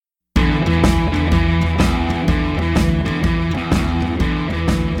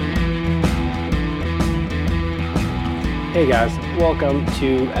Hey guys, welcome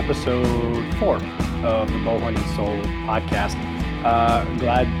to episode 4 of the Bow Hunting Soul podcast.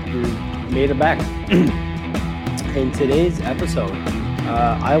 Glad you made it back. In today's episode,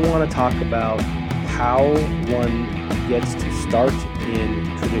 I want to talk about how one gets to start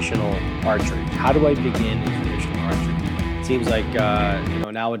in traditional archery. How do I begin in traditional archery? It seems like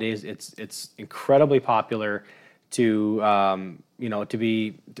nowadays it's incredibly popular to go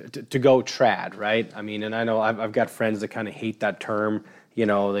trad, right? I mean, and I know I've got friends that kind of hate that term. You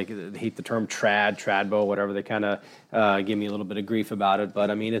know, they hate the term trad bow, whatever. They kind of give me a little bit of grief about it.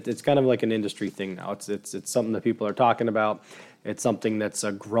 But I mean, it's kind of like an industry thing now. It's something that people are talking about. It's something that's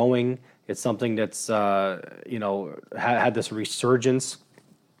growing. It's something that's had this resurgence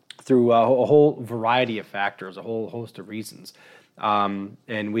through a whole variety of factors, a whole host of reasons.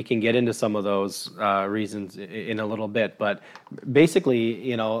 And we can get into some of those reasons in a little bit. But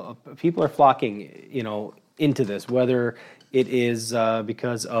basically, people are flocking, into this, whether it is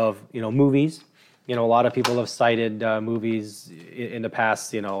because of, movies. A lot of people have cited movies in the past,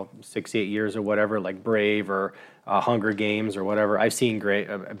 6, 8 years or whatever, like Brave or Hunger Games or whatever. I've seen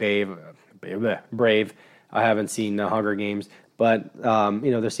Brave. I haven't seen Hunger Games. But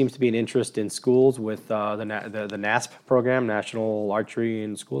there seems to be an interest in schools with the NASP program, National Archery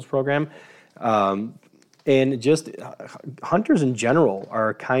in Schools program, and just hunters in general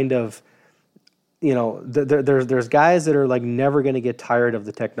are kind of, there's guys that are like never going to get tired of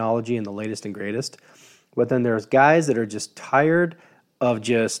the technology and the latest and greatest, but then there's guys that are just tired of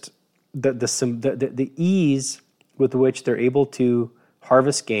just the ease with which they're able to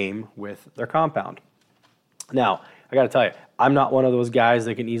harvest game with their compound. Now, I got to tell you, I'm not one of those guys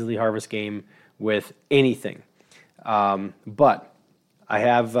that can easily harvest game with anything. But I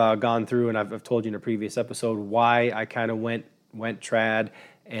have gone through, and I've told you in a previous episode, why I kind of went trad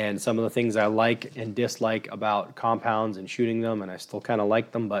and some of the things I like and dislike about compounds and shooting them, and I still kind of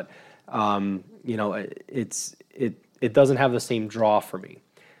like them, but it doesn't have the same draw for me.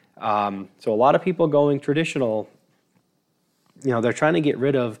 So a lot of people going traditional, they're trying to get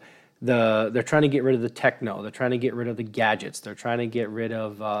rid of the techno. They're trying to get rid of the gadgets. They're trying to get rid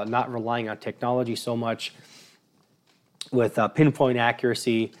of not relying on technology so much with pinpoint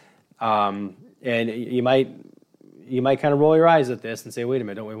accuracy. And you might kind of roll your eyes at this and say, wait a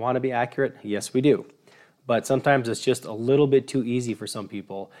minute, don't we want to be accurate? Yes, we do. But sometimes it's just a little bit too easy for some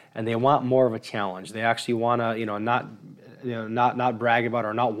people, and they want more of a challenge. They actually want to, not brag about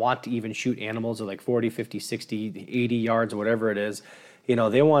or not want to even shoot animals at like 40, 50, 60, 80 yards or whatever it is.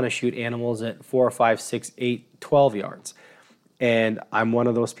 They want to shoot animals at 4, 5, 6, 8, 12 yards. And I'm one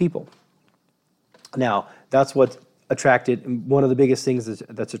of those people. Now, that's what attracted, one of the biggest things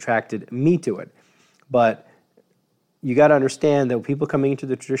that's attracted me to it. But you got to understand that people coming into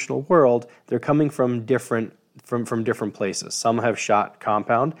the traditional world, they're coming from different places. Some have shot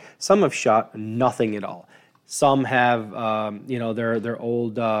compound. Some have shot nothing at all. Some have, their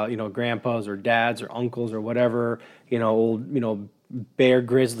old, grandpas or dads or uncles or whatever, old, bear,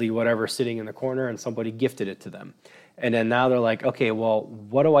 grizzly, whatever, sitting in the corner, and somebody gifted it to them. And then now they're like, okay, well,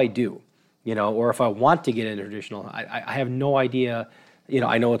 what do I do? Or if I want to get into traditional, I have no idea.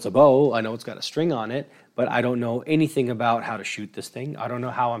 I know it's a bow, I know it's got a string on it, but I don't know anything about how to shoot this thing. I don't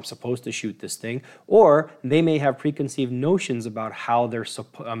know how I'm supposed to shoot this thing. Or they may have preconceived notions about how they're,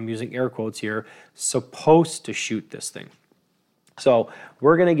 I'm using air quotes here, supposed to shoot this thing. So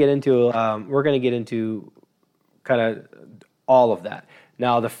we're going to get into kind of all of that.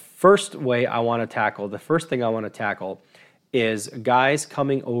 Now, the first thing I want to tackle is guys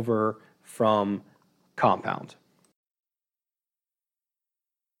coming over from compound.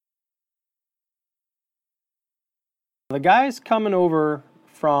 The guys coming over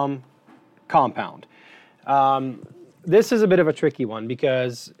from compound. This is a bit of a tricky one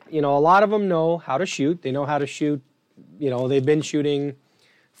because, a lot of them know how to shoot. They know how to shoot. They've been shooting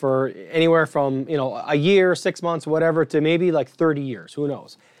for anywhere from, a year, 6 months, whatever, to maybe like 30 years. Who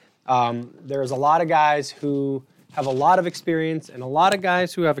knows? There's a lot of guys who have a lot of experience and a lot of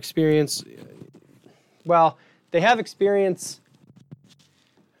guys who have experience. Well, they have experience.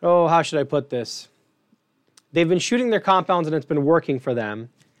 Oh, how should I put this? They've been shooting their compounds and it's been working for them,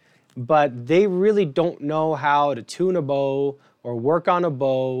 but they really don't know how to tune a bow or work on a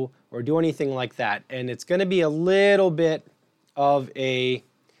bow or do anything like that. And it's going to be a little bit of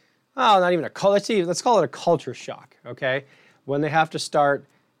let's call it a culture shock, okay? When they have to start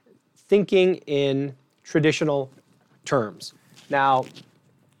thinking in traditional terms. Now,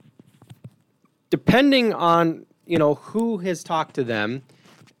 depending on, who has talked to them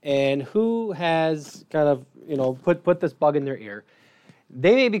and who has kind of, put this bug in their ear,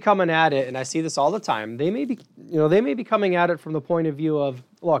 they may be coming at it, and I see this all the time. They may be coming at it from the point of view of,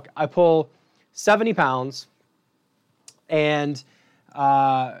 look, I pull 70 pounds, and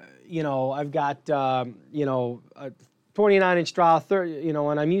I've got a 29-inch draw, 30,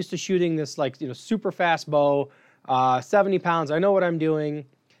 and I'm used to shooting this super fast bow, 70 pounds. I know what I'm doing.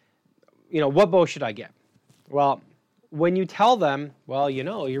 What bow should I get? Well, when you tell them,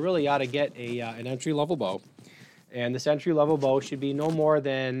 you really ought to get an entry-level bow. And this entry-level bow should be no more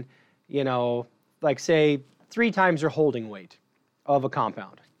than, say 3 times your holding weight of a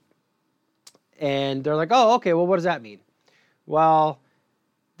compound. And they're like, oh, okay, well, what does that mean? Well,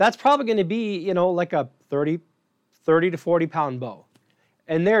 that's probably going to be, like a 30 to 40 pound bow.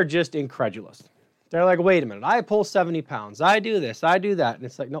 And they're just incredulous. They're like, wait a minute, I pull 70 pounds. I do this, I do that. And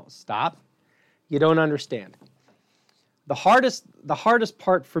it's like, no, stop. You don't understand. The hardest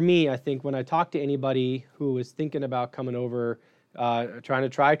part for me, I think, when I talk to anybody who is thinking about coming over, trying to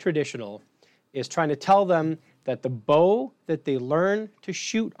try traditional, is trying to tell them that the bow that they learn to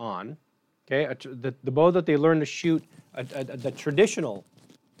shoot on, okay, the bow that they learn to shoot the traditional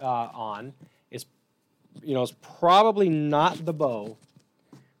on is probably not the bow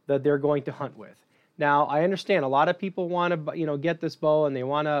that they're going to hunt with. Now, I understand a lot of people want to, get this bow and they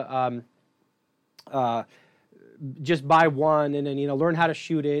want to just buy one and then, learn how to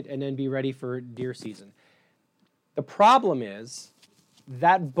shoot it and then be ready for deer season. The problem is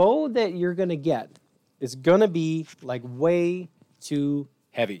that bow that you're going to get is going to be like way too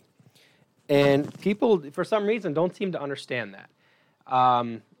heavy. And people, for some reason, don't seem to understand that.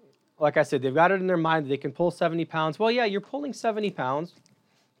 Like I said, they've got it in their mind that they can pull 70 pounds. Well, yeah, you're pulling 70 pounds,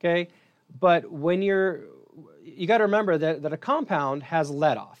 okay? But when you got to remember that a compound has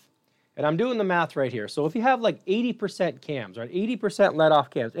let off. And I'm doing the math right here. So if you have like 80% cams, right, 80% let off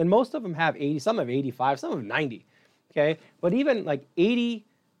cams, and most of them have 80, some have 85, some have 90, okay? But even like 80%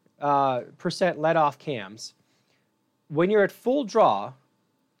 let off cams, when you're at full draw,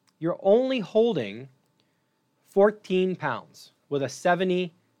 you're only holding 14 pounds with a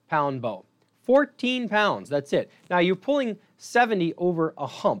 70-pound bow. 14 pounds, that's it. Now you're pulling 70 over a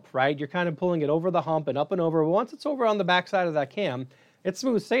hump, right? You're kind of pulling it over the hump and up and over. Once it's over on the backside of that cam, it's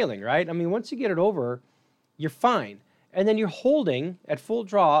smooth sailing, right? I mean, once you get it over, you're fine. And then you're holding at full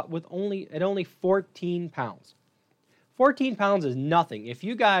draw with only 14 pounds. 14 pounds is nothing. If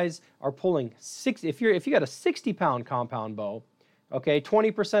you guys are pulling if you got a 60-pound compound bow, okay,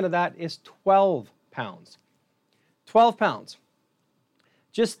 20% of that is 12 pounds. 12 pounds.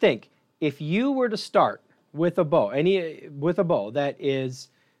 Just think, if you were to start with a bow, that is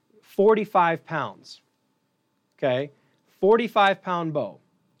 45 pounds, okay, 45-pound bow,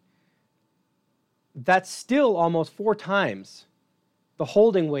 that's still almost 4 times the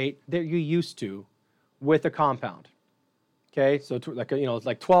holding weight that you're used to with a compound. Okay, so it's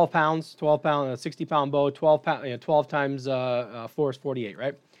like 12 pounds, 60-pound bow, 12 times 4 is 48,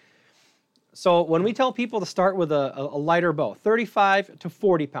 right? So when we tell people to start with a lighter bow, 35 to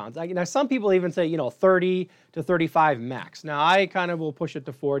 40 pounds. Now some people even say 30 to 35 max. Now I kind of will push it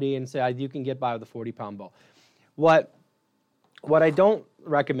to 40 and say you can get by with a 40-pound bow. What I don't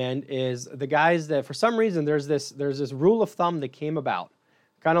recommend is the guys that, for some reason, there's this rule of thumb that came about,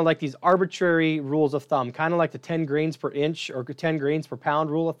 kind of like these arbitrary rules of thumb, kind of like the 10 grains per inch or 10 grains per pound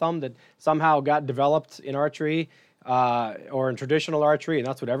rule of thumb that somehow got developed in archery or in traditional archery, and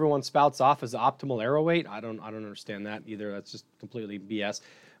that's what everyone spouts off as the optimal arrow weight. I don't understand that either. That's just completely BS.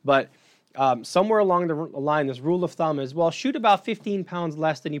 But somewhere along the line, this rule of thumb is, well, shoot about 15 pounds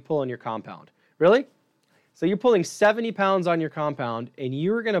less than you pull on your compound. Really? So you're pulling 70 pounds on your compound, and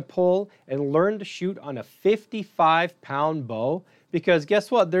you're going to pull and learn to shoot on a 55-pound bow, because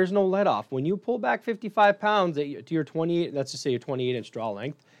guess what? There's no let off. When you pull back 55 pounds to your 28, let's just say your 28-inch draw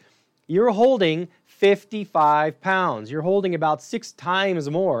length, you're holding 55 pounds. You're holding about 6 times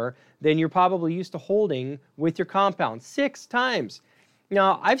more than you're probably used to holding with your compound. 6 times.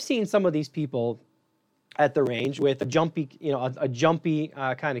 Now, I've seen some of these people at the range with a jumpy,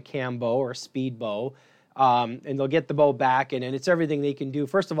 kind of cam bow or a speed bow. And they'll get the bow back, and it's everything they can do.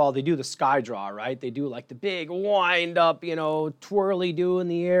 First of all, they do the sky draw, right? They do like the big wind up, twirly do in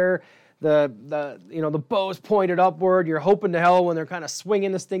the air. The bow's pointed upward. You're hoping to hell when they're kind of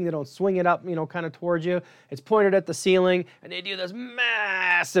swinging this thing, they don't swing it up, kind of towards you. It's pointed at the ceiling, and they do this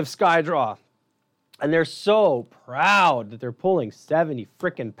massive sky draw. And they're so proud that they're pulling 70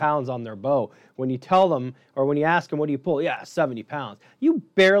 frickin' pounds on their bow. When you tell them, or when you ask them, what do you pull? Yeah, 70 pounds. You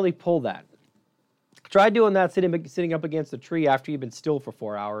barely pull that. Try doing that sitting up against a tree after you've been still for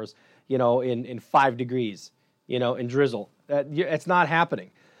 4 hours, in 5 degrees, in drizzle. It's not happening.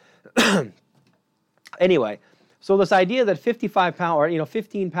 Anyway, So this idea that 55 pounds, or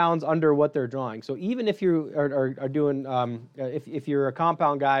 15 pounds under what they're drawing. So even if you are doing, if you're a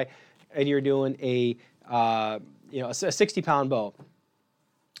compound guy and you're doing a 60-pound bow,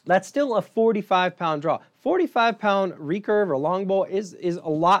 that's still a 45-pound draw. 45-pound recurve or longbow is a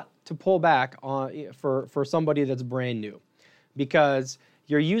lot to pull back on for somebody that's brand new, because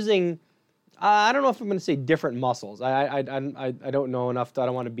you're using, I don't know if I'm going to say different muscles. I don't know enough. I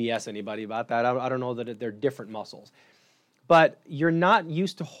don't want to BS anybody about that. I don't know that they're different muscles. But you're not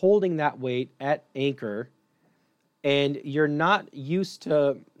used to holding that weight at anchor, and you're not used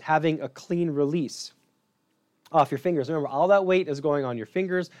to having a clean release off your fingers. Remember, all that weight is going on your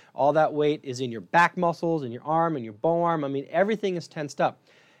fingers. All that weight is in your back muscles, in your arm, and your bow arm. I mean, everything is tensed up.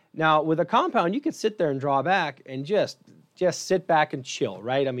 Now, with a compound, you can sit there and draw back and just sit back and chill,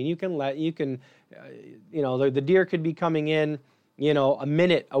 right? I mean, the deer could be coming in, a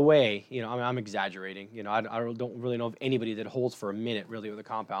minute away. I'm exaggerating. I don't really know of anybody that holds for a minute really with a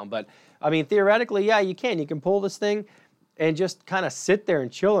compound. But I mean, theoretically, yeah, you can. You can pull this thing and just kind of sit there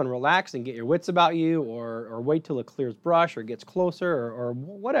and chill and relax and get your wits about you, or wait till it clears brush or gets closer or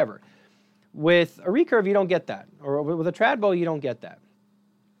whatever. With a recurve, you don't get that. Or with a trad bow, you don't get that.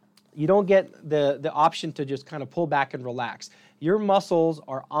 You don't get the option to just kind of pull back and relax. Your muscles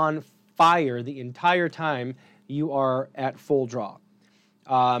are on fire the entire time you are at full draw.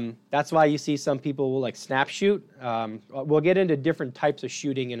 That's why you see some people will like snap shoot. We'll get into different types of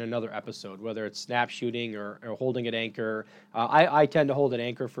shooting in another episode, whether it's snap shooting or holding at anchor. I tend to hold at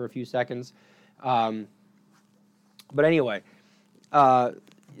anchor for a few seconds. But anyway,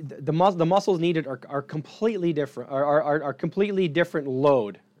 the muscles needed are completely different, are completely different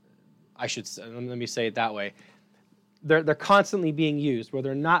load. I should say, let me say it that way. They're constantly being used, where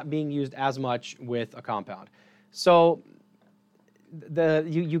they're not being used as much with a compound. So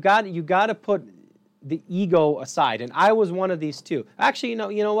you got to put the ego aside, and I was one of these too. Actually,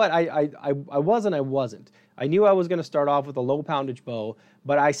 you know what? I was and I wasn't. I knew I was going to start off with a low poundage bow,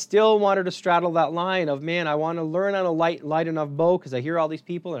 but I still wanted to straddle that line of, man, I want to learn on a light enough bow because I hear all these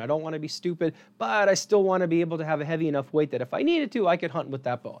people and I don't want to be stupid, but I still want to be able to have a heavy enough weight that if I needed to, I could hunt with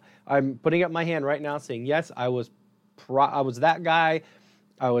that bow. I'm putting up my hand right now saying, yes, I was that guy.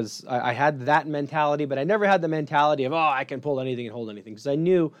 I had that mentality, but I never had the mentality of, I can pull anything and hold anything, because I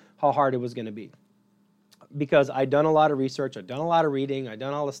knew how hard it was going to be. Because I'd done a lot of research, I'd done a lot of reading, I'd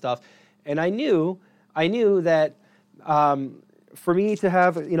done all this stuff, and I knew that for me to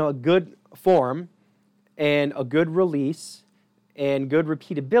have a good form and a good release and good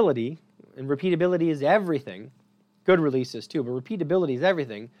repeatability, and repeatability is everything, good releases too, but repeatability is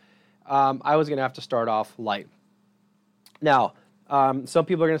everything, I was going to have to start off light. Now, some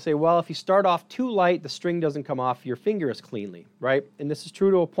people are going to say, well, if you start off too light, the string doesn't come off your fingers cleanly, right? And this is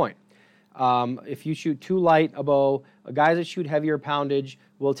true to a point. If you shoot too light a bow, guys that shoot heavier poundage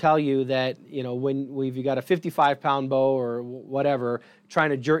will tell you that, when you got a 55-pound bow or whatever, trying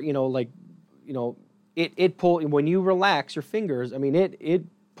to jerk, it pull, when you relax your fingers, I mean, it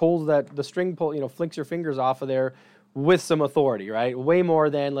pulls the string flicks your fingers off of there with some authority, right? Way more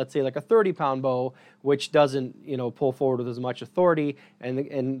than, let's say, like a 30-pound bow, which doesn't, pull forward with as much authority,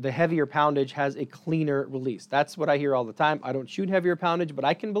 and the heavier poundage has a cleaner release. That's what I hear all the time. I don't shoot heavier poundage, but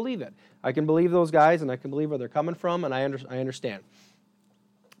I can believe it. I can believe those guys, and I can believe where they're coming from, and I understand.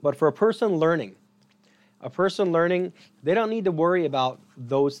 But for a person learning, they don't need to worry about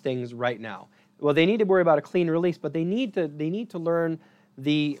those things right now. Well, they need to worry about a clean release, but they need to learn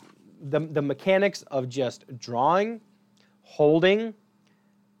the mechanics of just drawing, holding,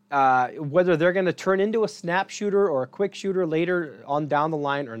 whether they're going to turn into a snap shooter or a quick shooter later on down the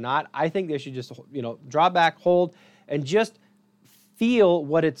line or not. I think they should just, draw back, hold, and just feel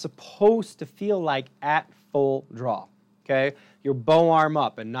what it's supposed to feel like at full draw, okay? Your bow arm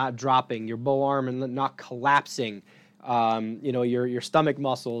up and not dropping, your bow arm and not collapsing, your stomach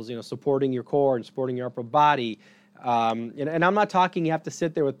muscles, supporting your core and supporting your upper body. And I'm not talking you have to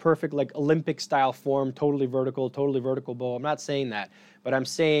sit there with perfect, like, Olympic-style form, totally vertical bow. I'm not saying that. But I'm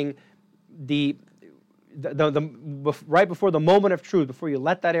saying the right before the moment of truth, before you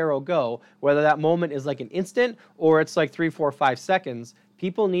let that arrow go, whether that moment is like an instant or it's like 3, 4, 5 seconds,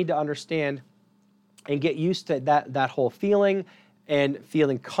 people need to understand and get used to that whole feeling and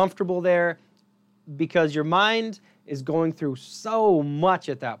feeling comfortable there, because your mind is going through so much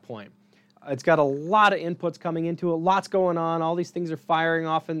at that point. It's got a lot of inputs coming into it, lots going on. All these things are firing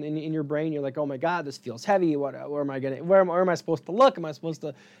off in your brain. You're like, oh my God, this feels heavy. Where am I supposed to look? Am I supposed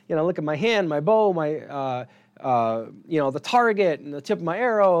to, look at my hand, my bow, my, the target and the tip of my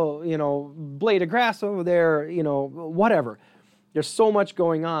arrow, blade of grass over there, whatever. There's so much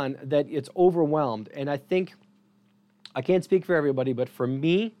going on that it's overwhelmed. And I think I can't speak for everybody, but for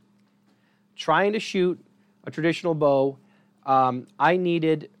me, trying to shoot a traditional bow, I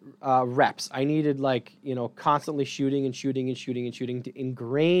needed reps. I needed constantly shooting and shooting and shooting and shooting to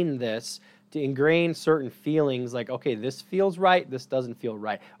ingrain this, to ingrain certain feelings like, okay, this feels right, this doesn't feel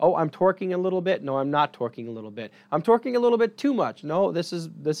right. Oh, I'm torquing a little bit. No, I'm not torquing a little bit. I'm torquing a little bit too much. No, this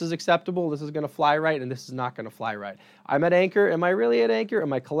is acceptable. This is going to fly right, and this is not going to fly right. I'm at anchor. Am I really at anchor?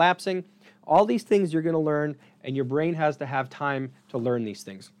 Am I collapsing? All these things you're going to learn, and your brain has to have time to learn these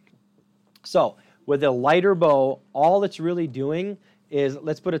things. So with a lighter bow, all it's really doing is,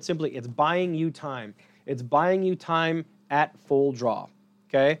 let's put it simply, it's buying you time. It's buying you time at full draw,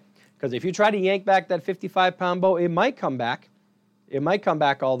 okay? Because if you try to yank back that 55-pound bow, it might come back. It might come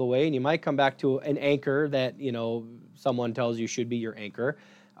back all the way, and you might come back to an anchor that, someone tells you should be your anchor.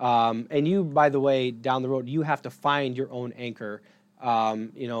 And you, by the way, down the road, you have to find your own anchor.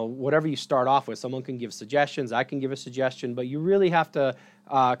 Whatever you start off with, someone can give suggestions, I can give a suggestion, but you really have to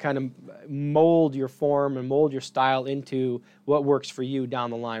kind of mold your form and mold your style into what works for you down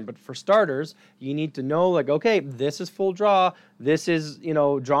the line. But for starters, you need to know, like, okay, this is full draw, this is,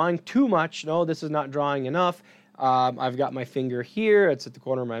 drawing too much, no, this is not drawing enough. I've got my finger here, it's at the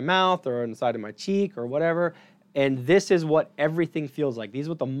corner of my mouth or on the side of my cheek or whatever. And this is what everything feels like. These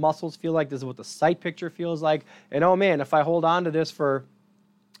are what the muscles feel like. This is what the sight picture feels like. And oh man, if I hold on to this for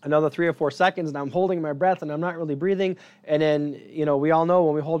another 3 or 4 seconds and I'm holding my breath and I'm not really breathing, and then, we all know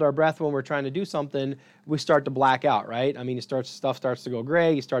when we hold our breath when we're trying to do something, we start to black out, right? I mean, stuff starts to go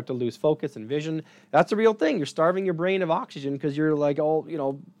gray. You start to lose focus and vision. That's a real thing. You're starving your brain of oxygen because you're like all,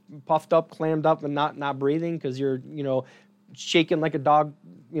 puffed up, clammed up and not breathing because you're, shaking like a dog,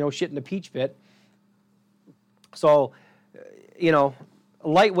 shit in a peach pit. So,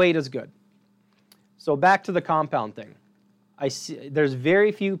 lightweight is good. So back to the compound thing. I see there's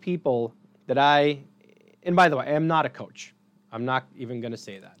very few people that and by the way, I am not a coach. I'm not even going to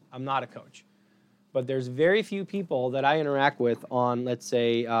say that. I'm not a coach. But there's very few people that I interact with on, let's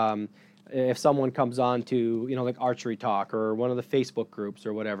say, if someone comes on to, like Archery Talk or one of the Facebook groups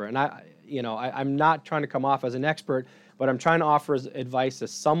or whatever. And I'm not trying to come off as an expert, but I'm trying to offer advice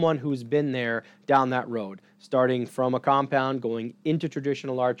as someone who's been there down that road, starting from a compound, going into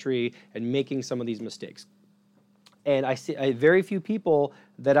traditional archery, and making some of these mistakes. And I see very few people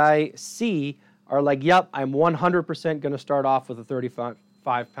that I see are like, yep, I'm 100% going to start off with a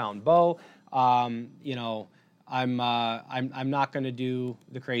 35-pound bow. I'm not going to do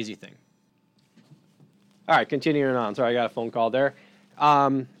the crazy thing. All right, continuing on. Sorry, I got a phone call there.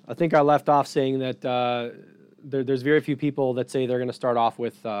 I think I left off saying that there's very few people that say they're going to start off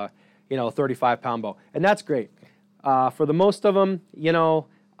with a 35-pound bow, and that's great. For the most of them,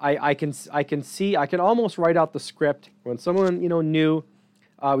 I can almost write out the script when someone new.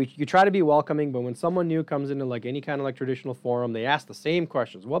 You try to be welcoming, but when someone new comes into like any kind of like traditional forum, they ask the same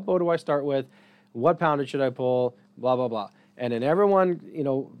questions: what bow do I start with? What poundage should I pull? Blah blah blah. And then everyone,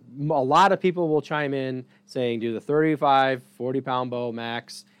 a lot of people will chime in saying, do the 35, 40-pound bow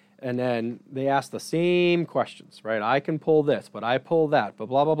max. And then they ask the same questions, right? I can pull this, but I pull that, but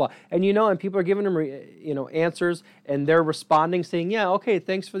blah, blah, blah. And and people are giving them, answers, and they're responding saying, yeah, okay,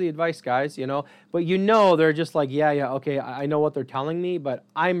 thanks for the advice, guys, But they're just like, yeah, okay, I know what they're telling me, but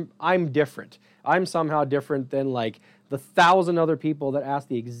I'm different. I'm somehow different than like the 1,000 other people that ask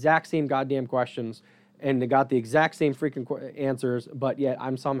the exact same goddamn questions and they got the exact same freaking answers, but yet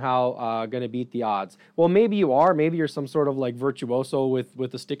I'm somehow going to beat the odds. Well, maybe you are. Maybe you're some sort of like virtuoso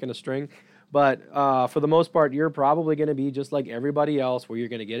with a stick and a string. But for the most part, you're probably going to be just like everybody else, where you're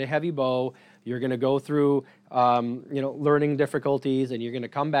going to get a heavy bow. You're going to go through, learning difficulties, and you're going to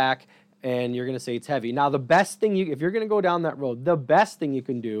come back and you're going to say it's heavy. Now, the best thing if you're going to go down that road, the best thing you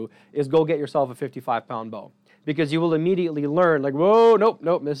can do is go get yourself a 55-pound bow. Because you will immediately learn, like, whoa,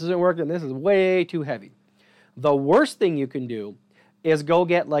 nope, this isn't working. This is way too heavy. The worst thing you can do is go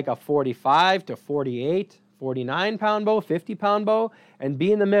get like a 45 to 48, 49-pound bow, 50-pound bow, and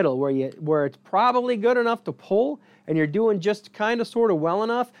be in the middle where it's probably good enough to pull, and you're doing just kind of sort of well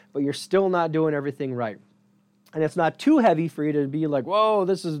enough, but you're still not doing everything right. And it's not too heavy for you to be like, whoa,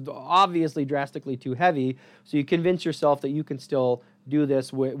 this is obviously drastically too heavy. So you convince yourself that you can still do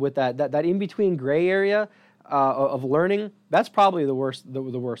this with that in-between gray area of learning. That's probably the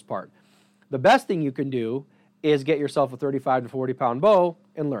worst part. The best thing you can do is get yourself a 35 to 40-pound bow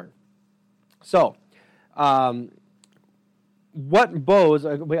and learn. So, what bows?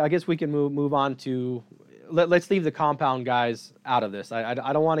 I guess we can move on to. Let's leave the compound guys out of this. I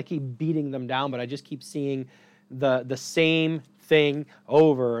don't want to keep beating them down, but I just keep seeing the same thing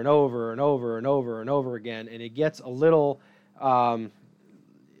over and over and over and over and over again, and it gets a little,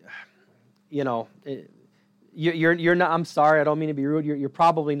 You're not. I'm sorry. I don't mean to be rude. You're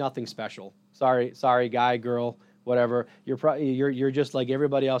probably nothing special. Sorry, guy, girl, whatever. You're just like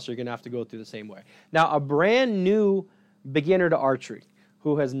everybody else. You're gonna have to go through the same way. Now, a brand new beginner to archery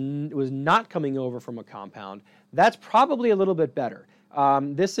who was not coming over from a compound, that's probably a little bit better.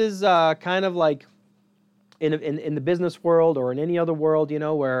 This is kind of like in the business world or in any other world,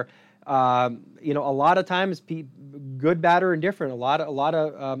 where a lot of times good, bad, or indifferent. A lot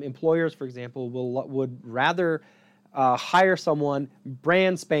of employers, for example, would rather hire someone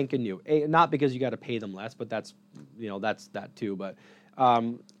brand spanking new. Not because you got to pay them less, but that's that too. But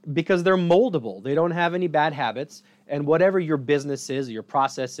because they're moldable, they don't have any bad habits, and whatever your business is, or your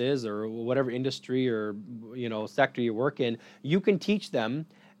process is, or whatever industry or sector you work in, you can teach them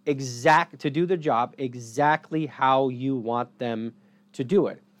to do the job exactly how you want them to do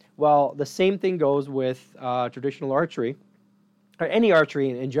it. Well, the same thing goes with traditional archery, or any archery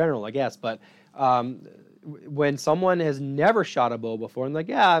in general, I guess. But when someone has never shot a bow before and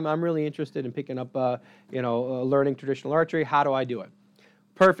I'm really interested in picking up, learning traditional archery, how do I do it?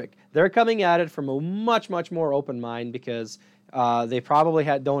 Perfect. They're coming at it from a much, much more open mind because they probably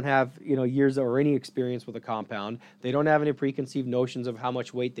don't have years or any experience with a compound. They don't have any preconceived notions of how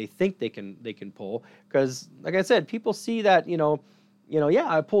much weight they think they can pull. Because, like I said, people see that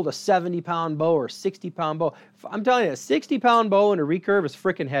I pulled a 70-pound bow or 60-pound bow. I'm telling you, a 60-pound bow and a recurve is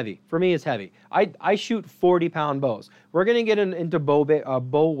freaking heavy. For me, it's heavy. I shoot 40-pound bows. We're gonna get into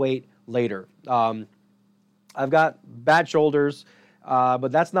bow weight later. I've got bad shoulders.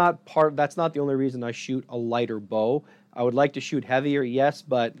 But that's not the only reason I shoot a lighter bow. I would like to shoot heavier, yes,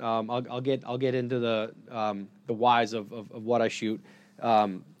 but I'll get into the whys of what I shoot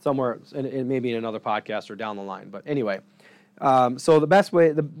somewhere, maybe in another podcast or down the line. But anyway, so the best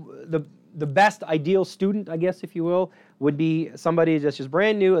way, the best ideal student, I guess, if you will, would be somebody that's just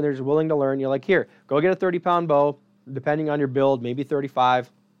brand new and they're just willing to learn. You're like, here, go get a 30-pound bow, depending on your build, maybe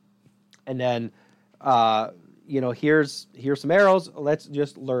 35, and then here's some arrows. Let's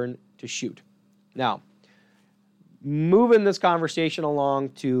just learn to shoot. Now, moving this conversation along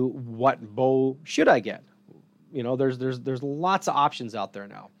to what bow should I get? There's lots of options out there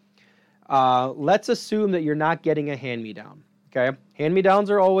now. Let's assume that you're not getting a hand-me-down. Okay, hand-me-downs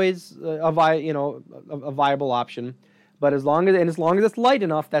are always a viable option, but as long as it's light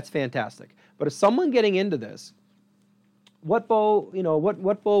enough, that's fantastic. But if someone getting into this, what bow,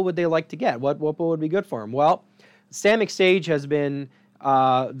 what bow would they like to get? What bow would be good for them? Well, Samick Sage has been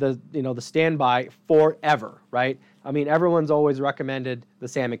the standby forever, right? I mean, everyone's always recommended the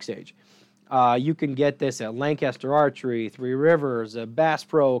Samick Sage. You can get this at Lancaster Archery, Three Rivers, Bass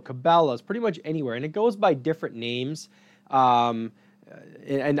Pro, Cabela's, pretty much anywhere, and it goes by different names.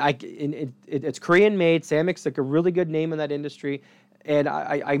 It's Korean made. Samick's like a really good name in that industry. And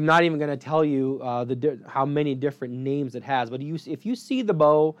I'm not even going to tell you how many different names it has. But if you see the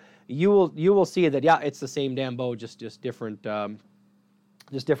bow, you will see that it's the same damn bow, just different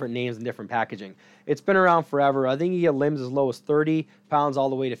names and different packaging. It's been around forever. I think you get limbs as low as 30 pounds all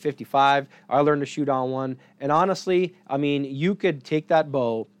the way to 55. I learned to shoot on one, and honestly, I mean, you could take that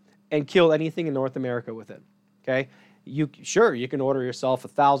bow and kill anything in North America with it. Okay. You can order yourself a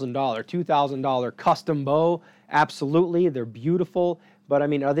 $1,000, $2,000 custom bow. Absolutely, they're beautiful. But I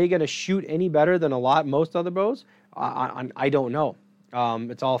mean, are they going to shoot any better than most other bows? I don't know.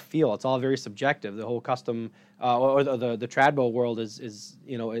 It's all feel. It's all very subjective. The whole custom or the trad bow world is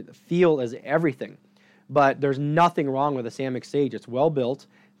feel is everything. But there's nothing wrong with a Samick Sage. It's well built.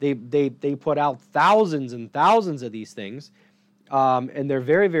 They put out thousands and thousands of these things. And they're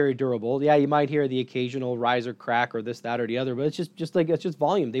very, very durable. Yeah, you might hear the occasional riser crack or this, that, or the other, but it's just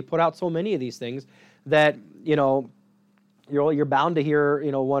volume. They put out so many of these things that you're bound to hear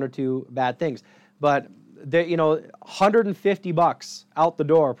one or two bad things. But they $150 out the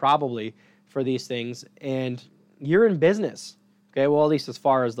door probably for these things, and you're in business. Okay, well, at least as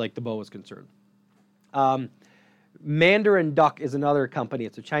far as like the bow is concerned. Mandarin Duck is another company.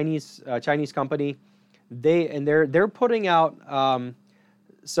 It's a Chinese company. They're putting out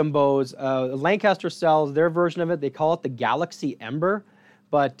some bows. Lancaster sells their version of it. They call it the Galaxy Ember,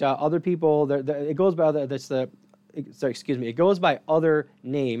 but other people it goes by it goes by other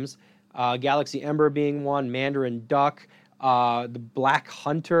names. Galaxy Ember being one, Mandarin Duck, the Black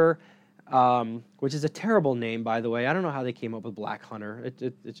Hunter, which is a terrible name, by the way. I don't know how they came up with Black Hunter.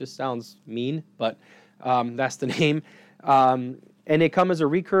 It just sounds mean, but that's the name. And they come as a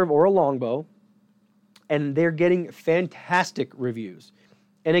recurve or a longbow. And they're getting fantastic reviews.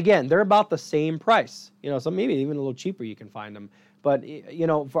 And again, they're about the same price. So maybe even a little cheaper you can find them. But,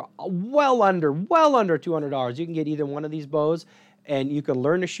 for well under $200, you can get either one of these bows. and you can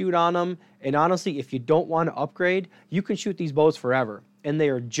learn to shoot on them. And honestly, if you don't want to upgrade, you can shoot these bows forever, and they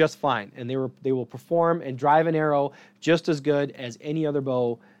are just fine. And they will perform and drive an arrow just as good as any other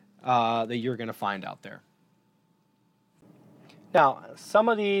bow that you're going to find out there. Now, some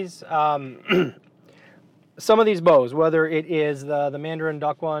of these bows, whether it is the Mandarin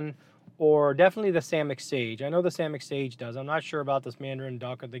Duck one or definitely the Samick Sage. I know the Samick Sage does. I'm not sure about this Mandarin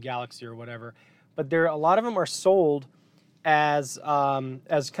Duck or the Galaxy or whatever, but a lot of them are sold as kind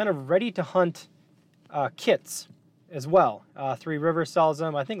of ready to hunt kits as well. Three Rivers sells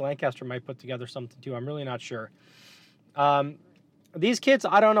them. I think Lancaster might put together something too. I'm really not sure. These kits,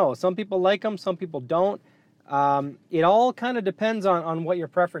 I don't know. Some people like them, some people don't. It all kind of depends on what your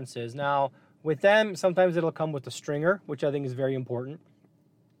preference is. Now, with them, sometimes it'll come with a stringer, which I think is very important,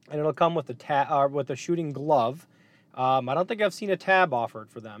 and it'll come with a shooting glove. I don't think I've seen a tab offered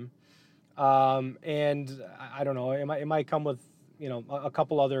for them, and I don't know. It might come with a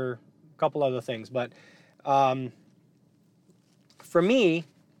couple other things, but for me,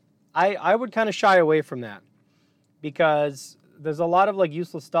 I would kind of shy away from that because there's a lot of like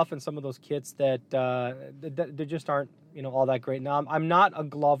useless stuff in some of those kits that just aren't all that great. Now, I'm not a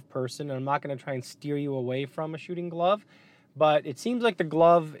glove person, and I'm not going to try and steer you away from a shooting glove, but it seems like the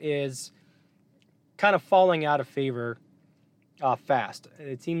glove is kind of falling out of favor fast.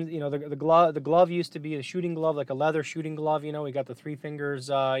 It seems the glove used to be a shooting glove, like a leather shooting glove. We got the three fingers,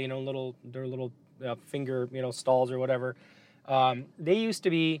 little finger stalls or whatever. They used to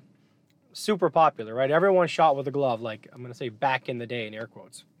be super popular, right? Everyone shot with a glove, like I'm going to say back in the day in air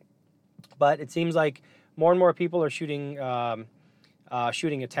quotes. But it seems like more and more people are shooting a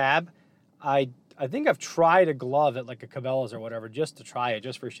tab. I think I've tried a glove at like a Cabela's or whatever just to try it,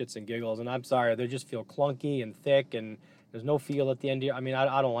 just for shits and giggles. And I'm sorry, they just feel clunky and thick, and there's no feel at the end. I mean,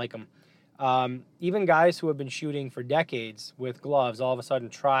 I don't like them. Even guys who have been shooting for decades with gloves all of a sudden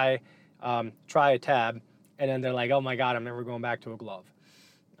try a tab, and then they're like, oh my God, I'm never going back to a glove.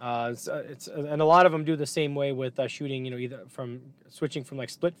 And a lot of them do the same way with shooting, either from switching from like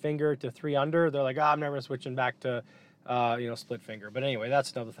split finger to 3-under. They're like, I'm never switching back to, split finger. But anyway,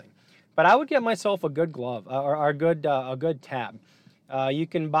 that's another thing. But I would get myself a good glove or a good tab. You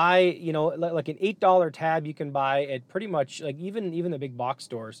can buy, like an $8 tab you can buy at pretty much like even the big box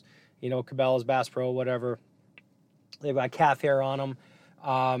stores, Cabela's, Bass Pro, whatever. They've got calf hair on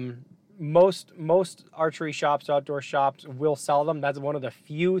them. Most archery shops, outdoor shops will sell them. That's one of the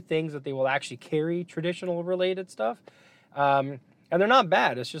few things that they will actually carry traditional related stuff. And they're not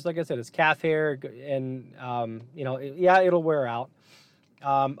bad. It's just, like I said, it's calf hair and, it'll wear out.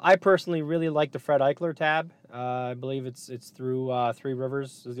 I personally really like the Fred Eichler tab. I believe it's through Three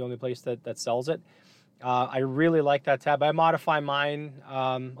Rivers is the only place that sells it. I really like that tab. I modify mine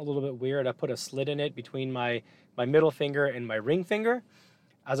a little bit weird. I put a slit in it between my middle finger and my ring finger,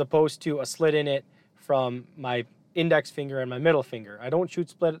 as opposed to a slit in it from my index finger and my middle finger. I don't shoot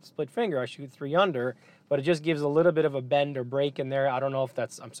split finger, I shoot 3-under, but it just gives a little bit of a bend or break in there. I don't know if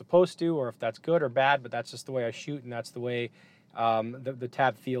I'm supposed to or if that's good or bad, but that's just the way I shoot, and that's the way the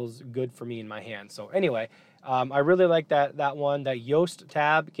tab feels good for me in my hand. So anyway, I really like that one. That Yost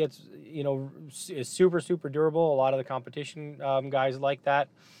tab is super, super durable. A lot of the competition guys like that.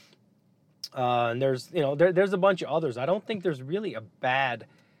 And there's a bunch of others. I don't think there's really a bad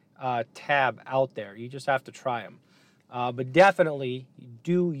tab out there. You just have to try them. But definitely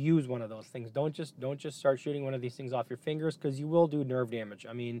do use one of those things. Don't just start shooting one of these things off your fingers, because you will do nerve damage.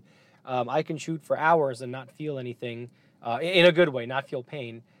 I mean, I can shoot for hours and not feel anything in a good way, not feel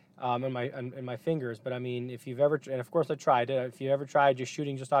pain in my fingers. But I mean, if you've ever, and of course I tried it, if you ever tried just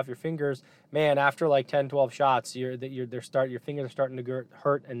shooting just off your fingers, man, after like 10, 12 shots, your fingers are starting to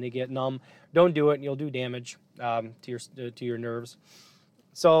hurt and they get numb. Don't do it, and you'll do damage to your nerves.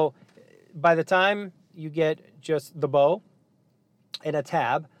 So by the time you get just the bow and a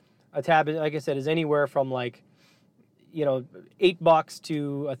tab, like I said, is anywhere from like $8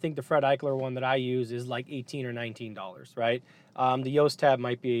 to, I think the Fred Eichler one that I use is like $18 or $19, right? The Yost tab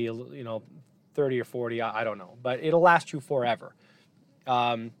might be 30 or 40, I don't know, but it'll last you forever.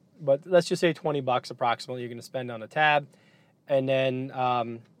 But let's just say $20 approximately you're going to spend on a tab, and then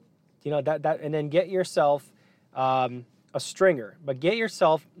and then get yourself a stringer, but get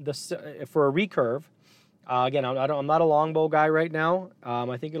yourself for a recurve. Again, I'm not a longbow guy right now.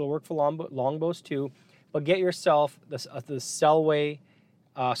 I think it'll work for longbows too. But get yourself the Selway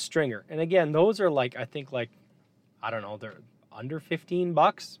stringer. And again, those are like, I think like, I don't know, they're under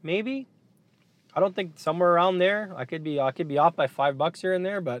 $15 maybe. I don't think, somewhere around there. I could be off by $5 here and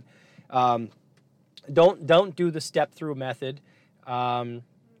there, but don't do the step through method.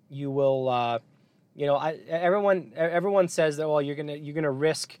 You will everyone says that, well, you're gonna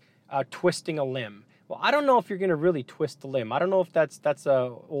risk twisting a limb. Well, I don't know if you're gonna really twist the limb. I don't know if that's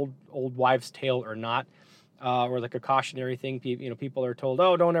a old wives' tale or not, or like a cautionary thing. People are told,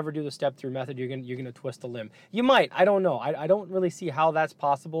 oh, don't ever do the step through method. You're gonna twist the limb. You might. I don't know. I don't really see how that's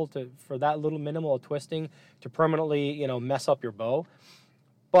possible for that little minimal of twisting to permanently mess up your bow.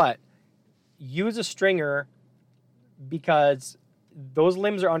 But use a stringer, because those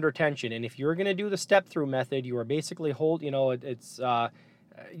limbs are under tension, and if you're going to do the step through method, you are basically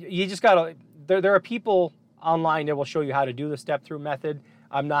you just gotta. There are people online that will show you how to do the step through method.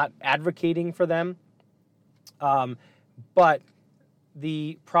 I'm not advocating for them, but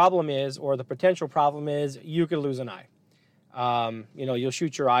the problem is, or the potential problem is, you could lose an eye. You'll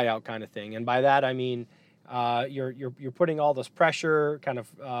shoot your eye out, kind of thing, and by that I mean you're putting all this pressure, kind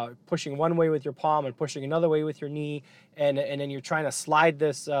of pushing one way with your palm and pushing another way with your knee, and then you're trying to slide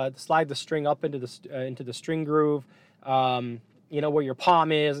the string up into the string groove, where your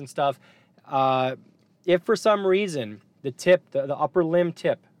palm is and stuff. If for some reason the tip, the upper limb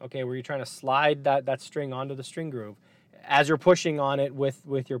tip, okay, where you're trying to slide that string onto the string groove, as you're pushing on it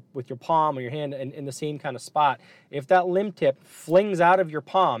with your palm or your hand in the same kind of spot, if that limb tip flings out of your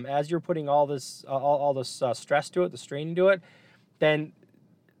palm as you're putting all this stress to it, the strain into it, then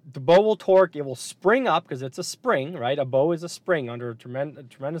the bow will torque. It will spring up because it's a spring, right? A bow is a spring under a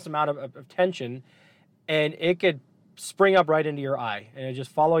tremendous amount of tension, and it could spring up right into your eye, and it just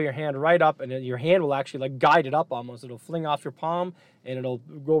follow your hand right up, and your hand will actually like guide it up almost. It'll fling off your palm and it'll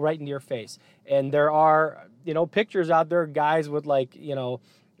go right into your face. And there are pictures out there, guys with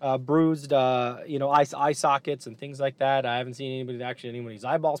bruised eye sockets and things like that. I haven't seen anybody's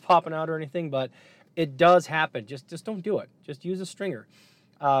eyeballs popping out or anything, but it does happen. Just don't do it. Just use a stringer.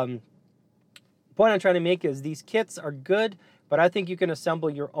 Point I'm trying to make is these kits are good, but I think you can assemble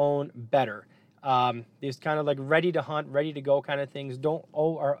your own better. These kind of like ready to hunt, ready to go kind of things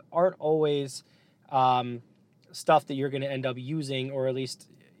aren't always stuff that you're going to end up using, or at least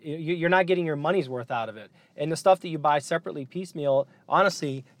you're not getting your money's worth out of it. And the stuff that you buy separately, piecemeal,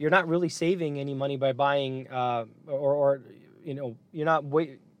 honestly, you're not really saving any money by buying, you're not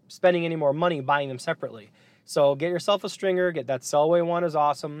spending any more money buying them separately. So get yourself a stringer. Get that Selway one is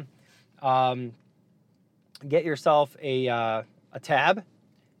awesome. Get yourself a tab.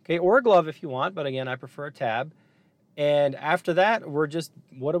 Okay, or a glove if you want, but again, I prefer a tab. And after that,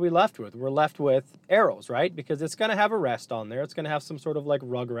 what are we left with? We're left with arrows, right? Because it's going to have a rest on there. It's going to have some sort of like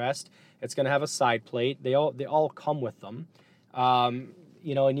rug rest. It's going to have a side plate. They all come with them. And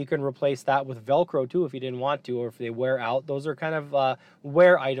you can replace that with Velcro too if you didn't want to, or if they wear out. Those are kind of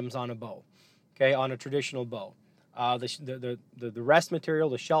wear items on a bow, okay, on a traditional bow. The rest material,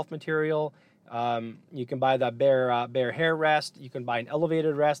 the shelf material. You can buy the bare hair rest. You can buy an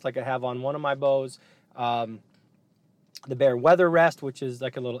elevated rest like I have on one of my bows. The bare weather rest, which is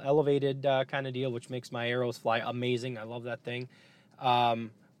like a little elevated kind of deal, which makes my arrows fly amazing. I love that thing.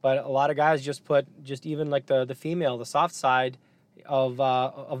 But a lot of guys just put even like the soft side of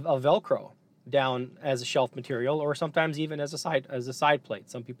Velcro down as a shelf material, or sometimes even as a side plate.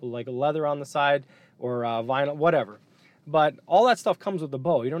 Some people like leather on the side, or vinyl, whatever. But all that stuff comes with the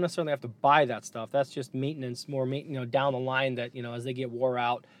bow. You don't necessarily have to buy that stuff. That's just maintenance, down the line that, as they get wore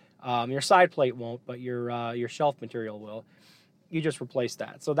out. Your side plate won't, but your shelf material will. You just replace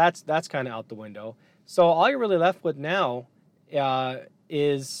that. So that's kind of out the window. So all you're really left with now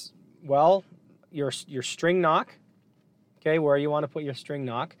is, well, your string nock, okay, where you want to put your string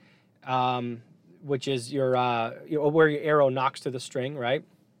nock, which is where your arrow knocks to the string, right?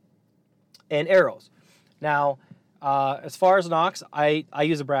 And arrows. Now, as far as nocks, I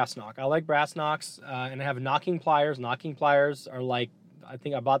use a brass nock. I like brass nocks, and I have knocking pliers. Knocking pliers are like, I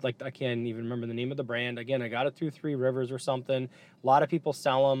think I bought, I can't even remember the name of the brand. Again, I got it through Three Rivers or something. A lot of people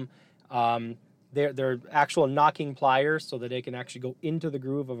sell them. They're actual knocking pliers, so that they can actually go into the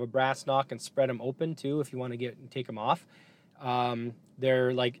groove of a brass nock and spread them open too if you want to take them off. They're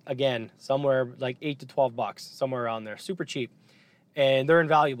again, somewhere like $8 to $12, somewhere around there. Super cheap, and they're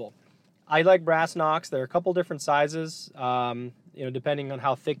invaluable. I like brass nocks. There are a couple different sizes, depending on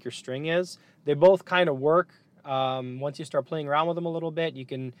how thick your string is. They both kind of work. Once you start playing around with them a little bit,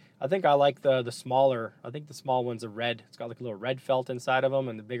 I think I like the smaller. I think the small ones are red. It's got like a little red felt inside of them,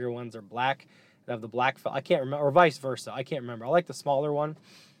 and the bigger ones are black. They have the black felt. I can't remember, or vice versa. I can't remember. I like the smaller one.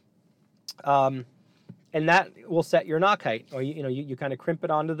 And that will set your nock height, or you kind of crimp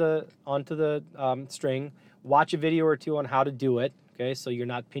it onto the string. Watch a video or two on how to do it. Okay, so you're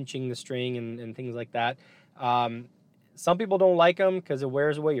not pinching the string and things like that. Some people don't like them because it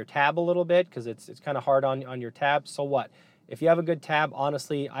wears away your tab a little bit, because it's kind of hard on your tab. So what? If you have a good tab,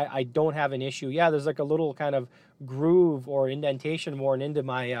 honestly, I don't have an issue. Yeah, there's like a little kind of groove or indentation worn into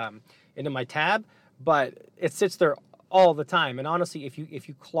my tab, but it sits there all the time. And honestly, if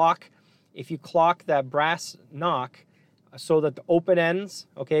you clock that brass knock so that the open ends,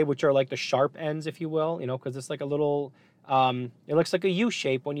 okay, which are like the sharp ends, if you will, because it's like a little, it looks like a U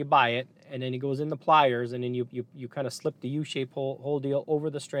shape when you buy it, and then it goes in the pliers, and then you kind of slip the U shape whole deal over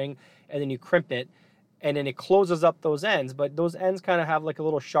the string, and then you crimp it, and then it closes up those ends. But those ends kind of have like a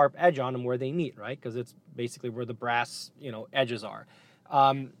little sharp edge on them where they meet, right? Because it's basically where the brass, edges are.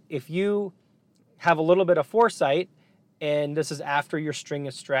 If you have a little bit of foresight, and this is after your string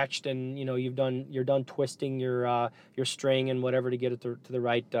is stretched, and you're done twisting your string and whatever to get it to the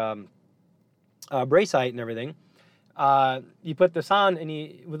right brace height and everything. You put this on, and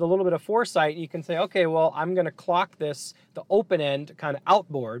with a little bit of foresight, you can say, okay, well, I'm going to clock the open end kind of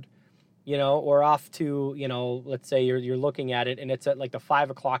outboard, or off to, let's say you're looking at it and it's at like the 5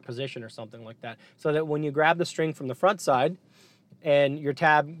 o'clock position or something like that, so that when you grab the string from the front side and your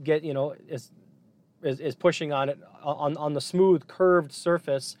tab is pushing on it on the smooth curved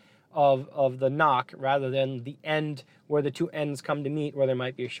surface of the knock, rather than the end where the two ends come to meet where there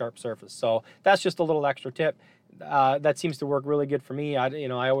might be a sharp surface. So that's just a little extra tip. That seems to work really good for me.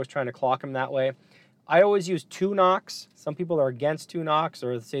 I always try to clock them that way. I always use 2 knocks. Some people are against 2 knocks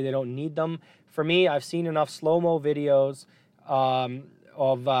or say they don't need them. For me, I've seen enough slow-mo videos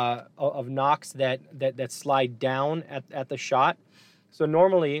of knocks that slide down at the shot. So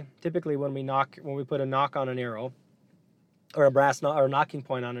typically when we put a knock on an arrow, or a brass knock, or a knocking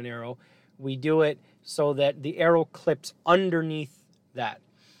point on an arrow, we do it so that the arrow clips underneath that.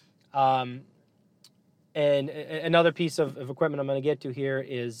 And another piece of equipment I'm going to get to here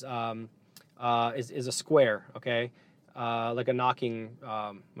is a square, okay, like a knocking.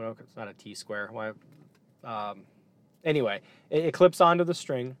 Well, it's not a T-square. Anyway, it clips onto the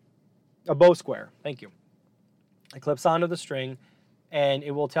string, a bow square. Thank you. It clips onto the string, and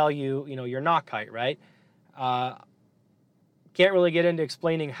it will tell you, your knock height, right? Can't really get into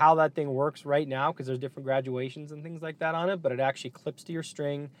explaining how that thing works right now because there's different graduations and things like that on it, but it actually clips to your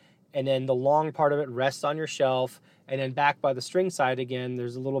string, and then the long part of it rests on your shelf, and then back by the string side again,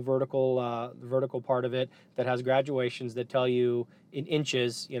 there's a little vertical part of it that has graduations that tell you in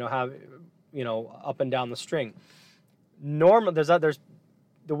inches, how, up and down the string. There's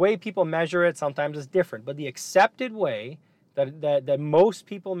the way people measure it sometimes is different, but the accepted way that most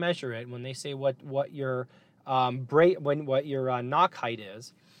people measure it when they say what your knock height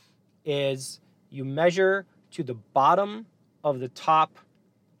is you measure to the bottom of the top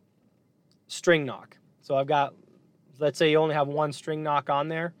string knock. So let's say you only have one string knock on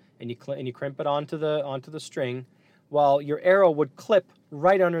there, and you crimp it onto the string. Well, your arrow would clip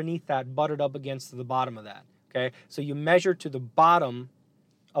right underneath that, butted up against the bottom of that. Okay, so you measure to the bottom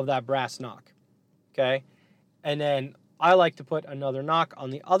of that brass knock. Okay, and then I like to put another knock on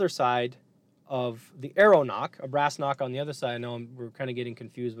the other side of the arrow knock, a brass knock on the other side. I know we're kind of getting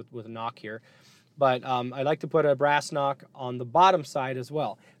confused with a knock here, but I like to put a brass knock on the bottom side as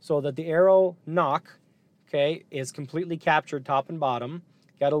well, so that the arrow knock, okay, is completely captured top and bottom.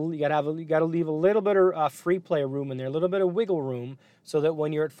 You gotta leave a little bit of free play room in there, a little bit of wiggle room, so that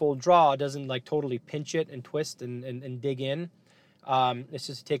when you're at full draw, it doesn't like totally pinch it and twist and dig in. It's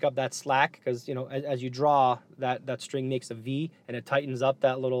just to take up that slack, because as you draw, that string makes a V and it tightens up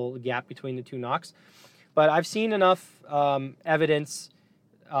that little gap between the two knocks. But I've seen enough evidence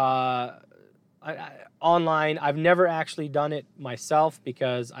online. I've never actually done it myself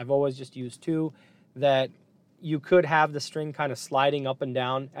because I've always just used 2, that you could have the string kind of sliding up and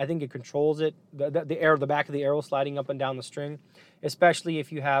down. I think it controls it, the back of the arrow sliding up and down the string, especially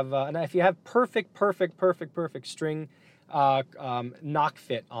if you have perfect string knock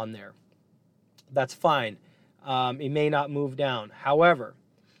fit on there. That's fine. It may not move down. However,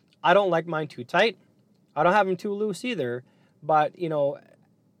 I don't like mine too tight. I don't have them too loose either. But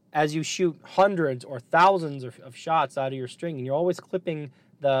as you shoot hundreds or thousands of shots out of your string, and you're always clipping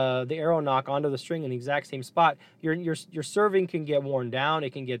the arrow knock onto the string in the exact same spot, your serving can get worn down.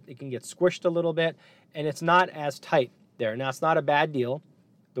 It can get squished a little bit, and it's not as tight there. Now, it's not a bad deal.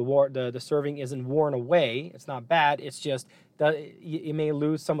 The serving isn't worn away. It's not bad. It's just that you may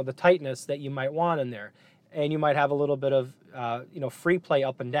lose some of the tightness that you might want in there, and you might have a little bit of free play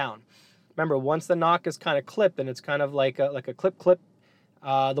up and down. Remember, once the knock is kind of clipped, and it's kind of like a clip,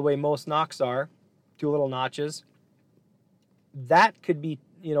 the way most knocks are, 2 little notches. That could be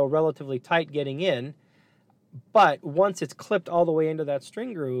relatively tight getting in, but once it's clipped all the way into that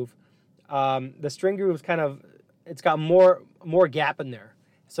string groove, the string groove is it's got more gap in there.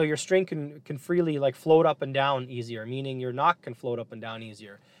 So your string can freely like float up and down easier, meaning your knock can float up and down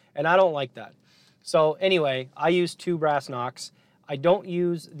easier. And I don't like that. So anyway, I use 2 brass knocks. I don't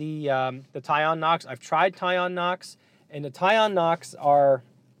use the tie-on knocks. I've tried tie-on knocks, and the tie-on knocks are,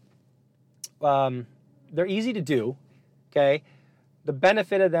 they're easy to do, okay? The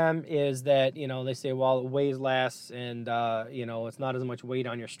benefit of them is that, you know, they say, well, it weighs less and, you know, it's not as much weight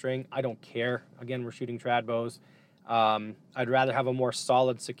on your string. I don't care. Again, we're shooting trad bows. I'd rather have a more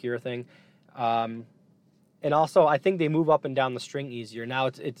solid, secure thing. And also, I think they move up and down the string easier. Now,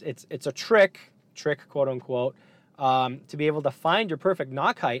 it's a trick, quote unquote, to be able to find your perfect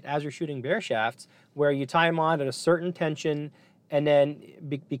knock height as you're shooting bare shafts, where you tie them on at a certain tension, and then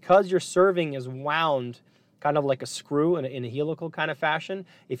because your serving is wound kind of like a screw in a helical kind of fashion,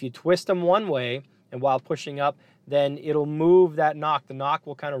 if you twist them one way and while pushing up, then it'll move that knock. The knock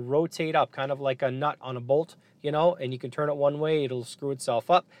will kind of rotate up, kind of like a nut on a bolt, you know, and you can turn it one way, it'll screw itself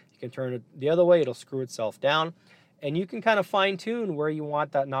up. You can turn it the other way, it'll screw itself down. And you can kind of fine tune where you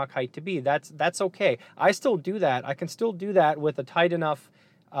want that knock height to be. That's okay. I still do that. I can still do that with a tight enough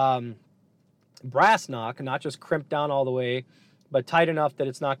brass knock, not just crimped down all the way, but tight enough that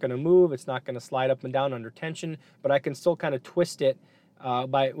it's not going to move, it's not going to slide up and down under tension, but I can still kind of twist it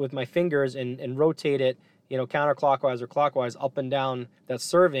with my fingers and rotate it, you know, counterclockwise or clockwise up and down that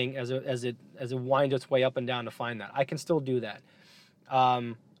serving as it winds its way up and down to find that. I can still do that.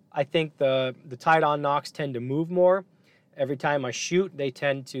 I think the tied-on knocks tend to move more. Every time I shoot, they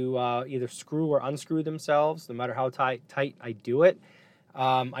tend to either screw or unscrew themselves, no matter how tight I do it.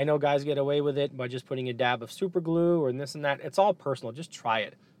 I know guys get away with it by just putting a dab of super glue or this and that. It's all personal. Just try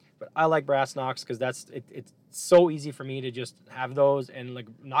it. But I like brass knocks because it's so easy for me to just have those and like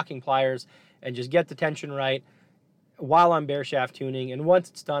knocking pliers and just get the tension right while I'm bare shaft tuning. And once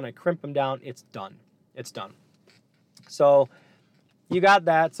it's done, I crimp them down. It's done. It's done. So you got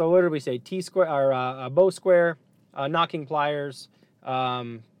that. So what did we say? T-square or bow square, knocking pliers,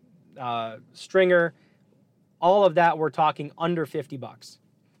 stringer. All of that, we're talking under $50,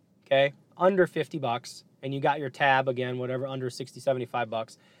 okay? Under $50, and you got your tab, again, whatever, under $60,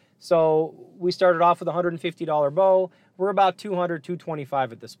 $75. So we started off with a $150 bow. We're about $200,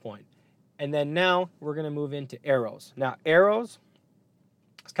 $225 at this point. And then now we're going to move into arrows. Now, arrows,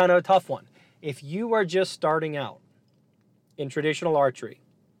 it's kind of a tough one. If you are just starting out in traditional archery,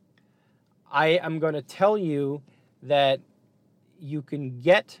 I am going to tell you that you can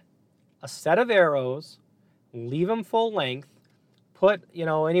get a set of arrows, leave them full length, put, you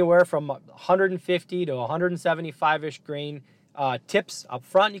know, anywhere from 150 to 175-ish grain tips up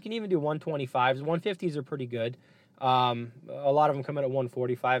front. You can even do 125s. 150s are pretty good. A lot of them come in at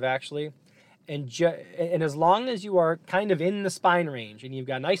 145 actually. And as long as you are kind of in the spine range and you've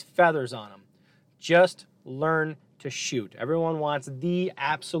got nice feathers on them, just learn to shoot. Everyone wants the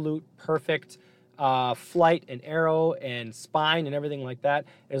absolute perfect flight and arrow and spine and everything like that.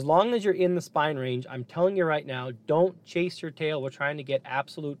 As long as you're in the spine range, I'm telling you right now, don't chase your tail. We're trying to get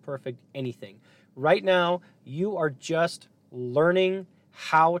absolute perfect anything. Right now, you are just learning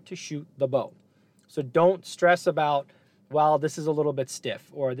how to shoot the bow. So don't stress about, well, this is a little bit stiff,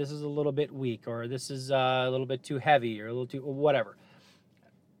 or this is a little bit weak, or this is a little bit too heavy, or a little too, whatever.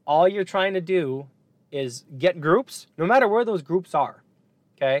 All you're trying to do is get groups, no matter where those groups are.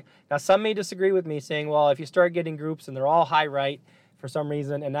 Okay. Now, some may disagree with me, saying, well, if you start getting groups and they're all high right for some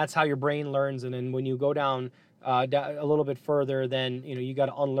reason, and that's how your brain learns, and then when you go down a little bit further, then you got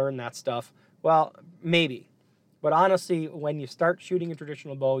to unlearn that stuff. Well, maybe. But honestly, when you start shooting a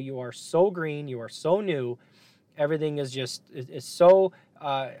traditional bow, you are so green, you are so new, everything is just is so,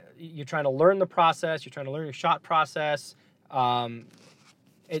 you're trying to learn the process, you're trying to learn your shot process.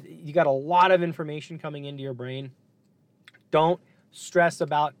 You got a lot of information coming into your brain. Don't stress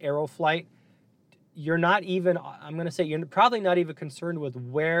about arrow flight. You're not even, I'm going to say, you're probably not even concerned with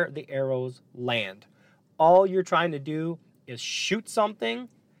where the arrows land. All you're trying to do is shoot something,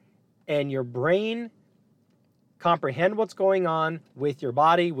 and your brain comprehend what's going on with your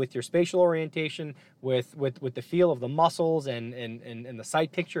body, with your spatial orientation, with the feel of the muscles and the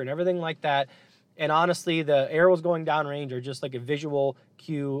sight picture and everything like that. And honestly, the arrows going downrange are just like a visual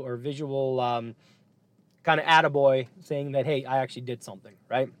cue or visual kind of attaboy saying that, hey, I actually did something,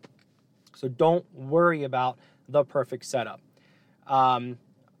 right? So don't worry about the perfect setup.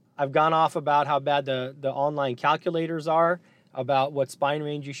 I've gone off about how bad the online calculators are, about what spine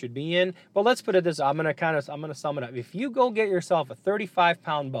range you should be in. But let's put it this, I'm gonna sum it up. If you go get yourself a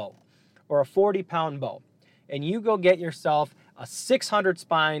 35-pound bow or a 40-pound bow, and you go get yourself a 600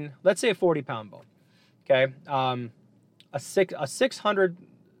 spine, let's say a 40-pound bow, okay? A 600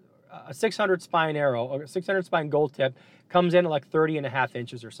 a 600 spine arrow, or 600 spine gold tip comes in at like 30.5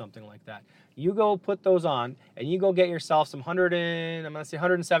 inches or something like that. You go put those on and you go get yourself some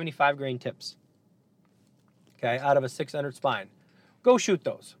 175 grain tips, okay, out of a 600 spine. Go shoot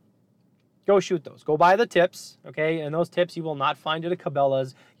those. Go shoot those. Go buy the tips, okay? And those tips you will not find at a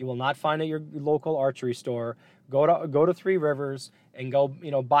Cabela's. You will not find at your local archery store. Go to Three Rivers and go,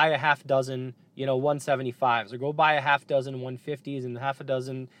 buy a half dozen, 175s, or go buy a half dozen 150s and half a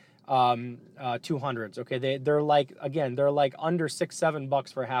dozen 200s. Okay, they're like under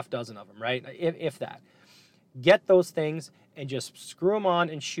 $6-7 for a half dozen of them, right? If that. Get those things and just screw them on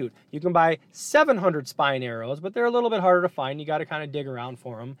and shoot. You can buy 700 spine arrows, but they're a little bit harder to find. You got to kind of dig around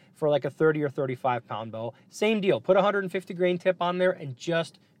for them for like a 30 or 35 pound bow. Same deal. Put a 150 grain tip on there and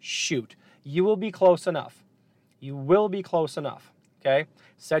just shoot. You will be close enough. You will be close enough. Okay.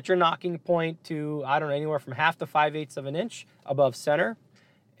 Set your nocking point to, I don't know, anywhere from 1/2 to 5/8 of an inch above center.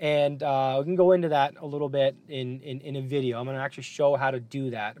 And we can go into that a little bit in a video. I'm going to actually show how to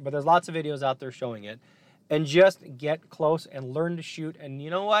do that. But there's lots of videos out there showing it. And just get close and learn to shoot. And you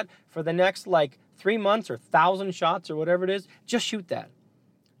know what? For the next 3 months or 1,000 shots or whatever it is, just shoot that.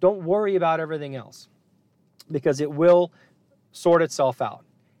 Don't worry about everything else, because it will sort itself out.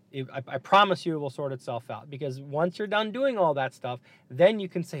 I promise you it will sort itself out, because once you're done doing all that stuff, then you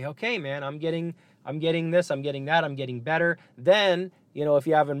can say, okay, man, I'm getting this, I'm getting that, I'm getting better. Then, if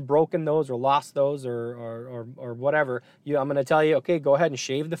you haven't broken those or lost those or whatever, I'm going to tell you, okay, go ahead and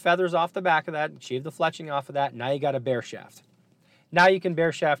shave the feathers off the back of that, shave the fletching off of that. Now you got a bare shaft. Now you can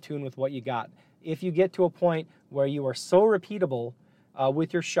bare shaft tune with what you got. If you get to a point where you are so repeatable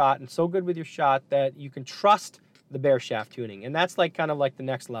with your shot and so good with your shot that you can trust the bare shaft tuning, and that's kind of the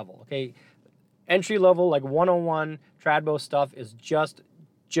next level. Okay, entry level 101 trad bow stuff is just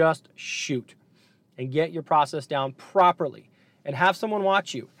shoot and get your process down properly, and have someone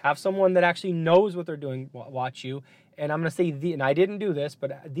watch you. Have someone that actually knows what they're doing watch you. And I'm going to say and I didn't do this,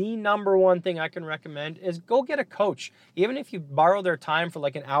 but the number one thing I can recommend is go get a coach. Even if you borrow their time for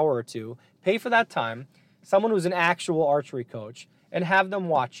an hour or two, pay for that time, someone who's an actual archery coach, and have them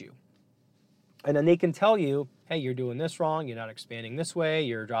watch you. And then they can tell you, hey, you're doing this wrong, you're not expanding this way,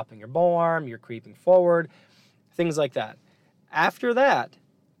 you're dropping your bow arm, you're creeping forward, things like that. After that,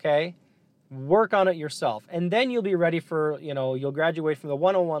 okay, work on it yourself. And then you'll be ready for, you'll graduate from the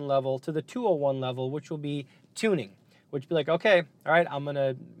 101 level to the 201 level, which will be tuning, which will be okay, all right, I'm going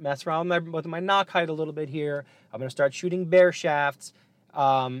to mess around with my knock height a little bit here. I'm going to start shooting bare shafts.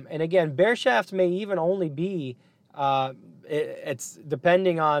 And again, bare shafts may even only be, it's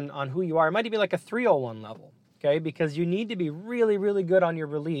depending on who you are. It might be like a 301 level. Okay, because you need to be really, really good on your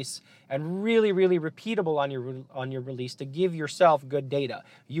release and really, really repeatable on your release to give yourself good data.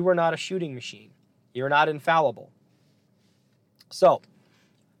 You are not a shooting machine. You're not infallible. So,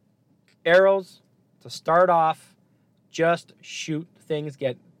 arrows, to start off, just shoot things,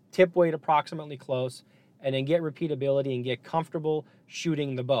 get tip weight approximately close, and then get repeatability and get comfortable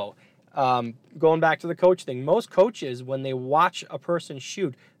shooting the bow. Going back to the coach thing, most coaches, when they watch a person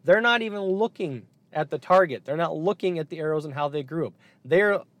shoot, they're not even looking at the target. They're not looking at the arrows and how they group.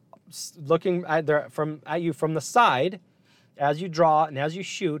 They're looking at you from the side as you draw and as you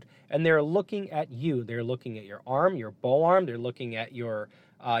shoot, and they're looking at you. They're looking at your arm, your bow arm. They're looking at your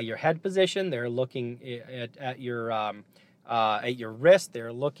head position. They're looking at your wrist.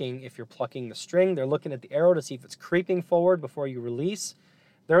 They're looking if you're plucking the string. They're looking at the arrow to see if it's creeping forward before you release.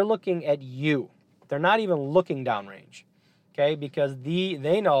 They're looking at you. They're not even looking downrange. Okay, because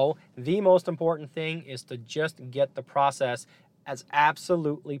they know the most important thing is to just get the process as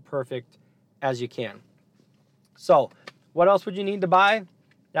absolutely perfect as you can. So, what else would you need to buy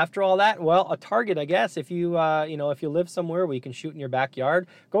after all that? Well, a target, I guess. If you if you live somewhere where you can shoot in your backyard,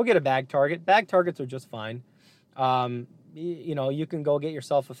 go get a bag target. Bag targets are just fine. You can go get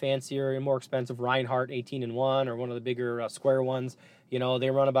yourself a fancier and more expensive Reinhardt 18-1 or one of the bigger square ones. They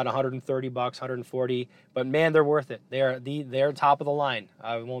run about $130, $140, but man, they're worth it. They're top of the line.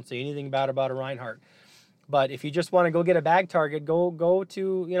 I won't say anything bad about a Reinhardt. But if you just want to go get a bag target, go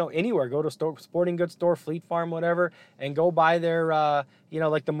to anywhere. Go to a sporting goods store, Fleet Farm, whatever, and go buy their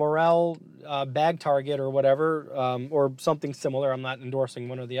like the Morel bag target or whatever, or something similar. I'm not endorsing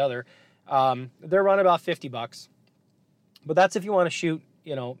one or the other. They're run about $50. But that's if you want to shoot,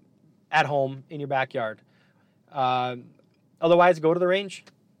 at home in your backyard. Otherwise, go to the range.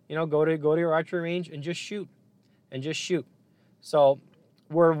 Go to your archery range and just shoot. So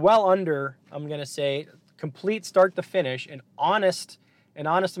we're well under, I'm going to say, complete start to finish, an honest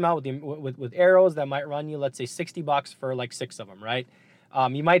amount with arrows that might run you, let's say, $60 for 6 of them, right?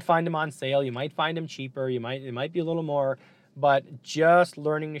 You might find them on sale. You might find them cheaper. It might be a little more. But just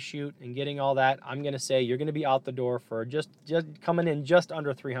learning to shoot and getting all that, I'm going to say you're going to be out the door for just coming in just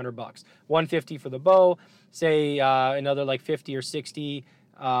under $300. $150 for the bow, say another like 50 or 60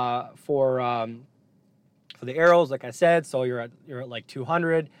 for the arrows, like I said. So you're at like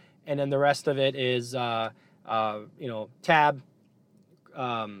 200, and then the rest of it is tab,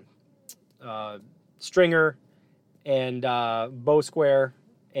 stringer, and bow square,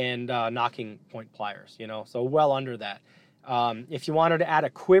 and knocking point pliers. So well under that. If you wanted to add a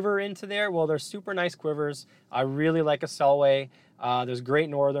quiver into there, well, there's super nice quivers. I really like a Selway. There's Great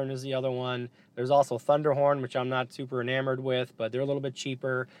Northern is the other one. There's also Thunderhorn, which I'm not super enamored with, but they're a little bit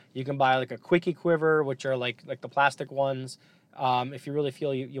cheaper. You can buy like a Quickie quiver, which are like the plastic ones. If you really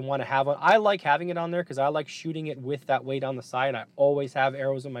feel you want to have one. I like having it on there because I like shooting it with that weight on the side. I always have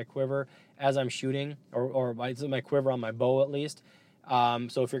arrows in my quiver as I'm shooting, or my quiver on my bow at least.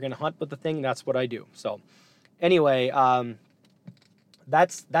 So if you're going to hunt with the thing, that's what I do. So anyway,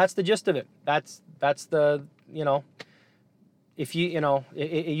 that's the gist of it. That's the, if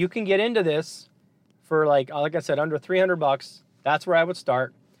you can get into this for like I said, under $300, that's where I would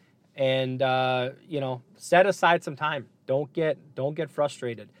start. And, set aside some time. Don't get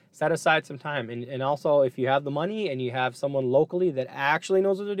frustrated. Set aside some time. And also, if you have the money and you have someone locally that actually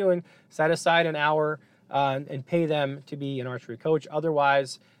knows what they're doing, set aside an hour and pay them to be an archery coach.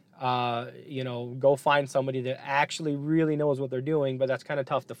 Otherwise, go find somebody that actually really knows what they're doing, but that's kind of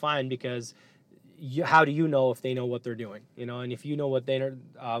tough to find because how do you know if they know what they're doing? And if you know what they're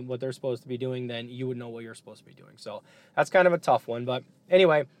supposed to be doing, then you would know what you're supposed to be doing. So that's kind of a tough one. But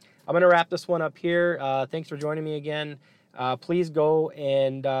anyway, I'm going to wrap this one up here. Thanks for joining me again. Please go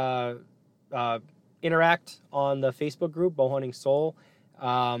and interact on the Facebook group, Bowhunting Soul.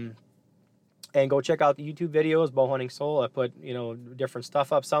 And go check out the YouTube videos, Bowhunting Soul. I put, different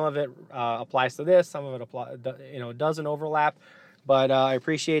stuff up. Some of it applies to this. Some of it doesn't overlap. But I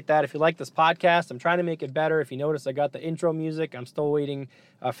appreciate that. If you like this podcast, I'm trying to make it better. If you notice, I got the intro music. I'm still waiting,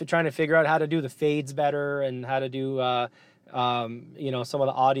 trying to figure out how to do the fades better and how to do, some of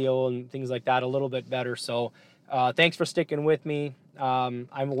the audio and things like that a little bit better. So thanks for sticking with me.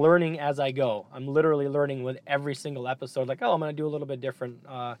 I'm learning as I go. I'm literally learning with every single episode. Like, I'm going to do a little bit different.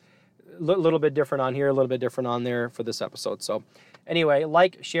 Little bit different on here, a little bit different on there for this episode. So anyway,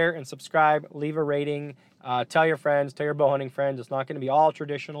 like, share, and subscribe. Leave a rating. Tell your friends, tell your bow hunting friends. It's not going to be all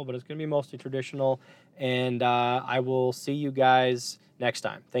traditional, but it's going to be mostly traditional. And I will see you guys next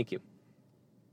time. Thank you.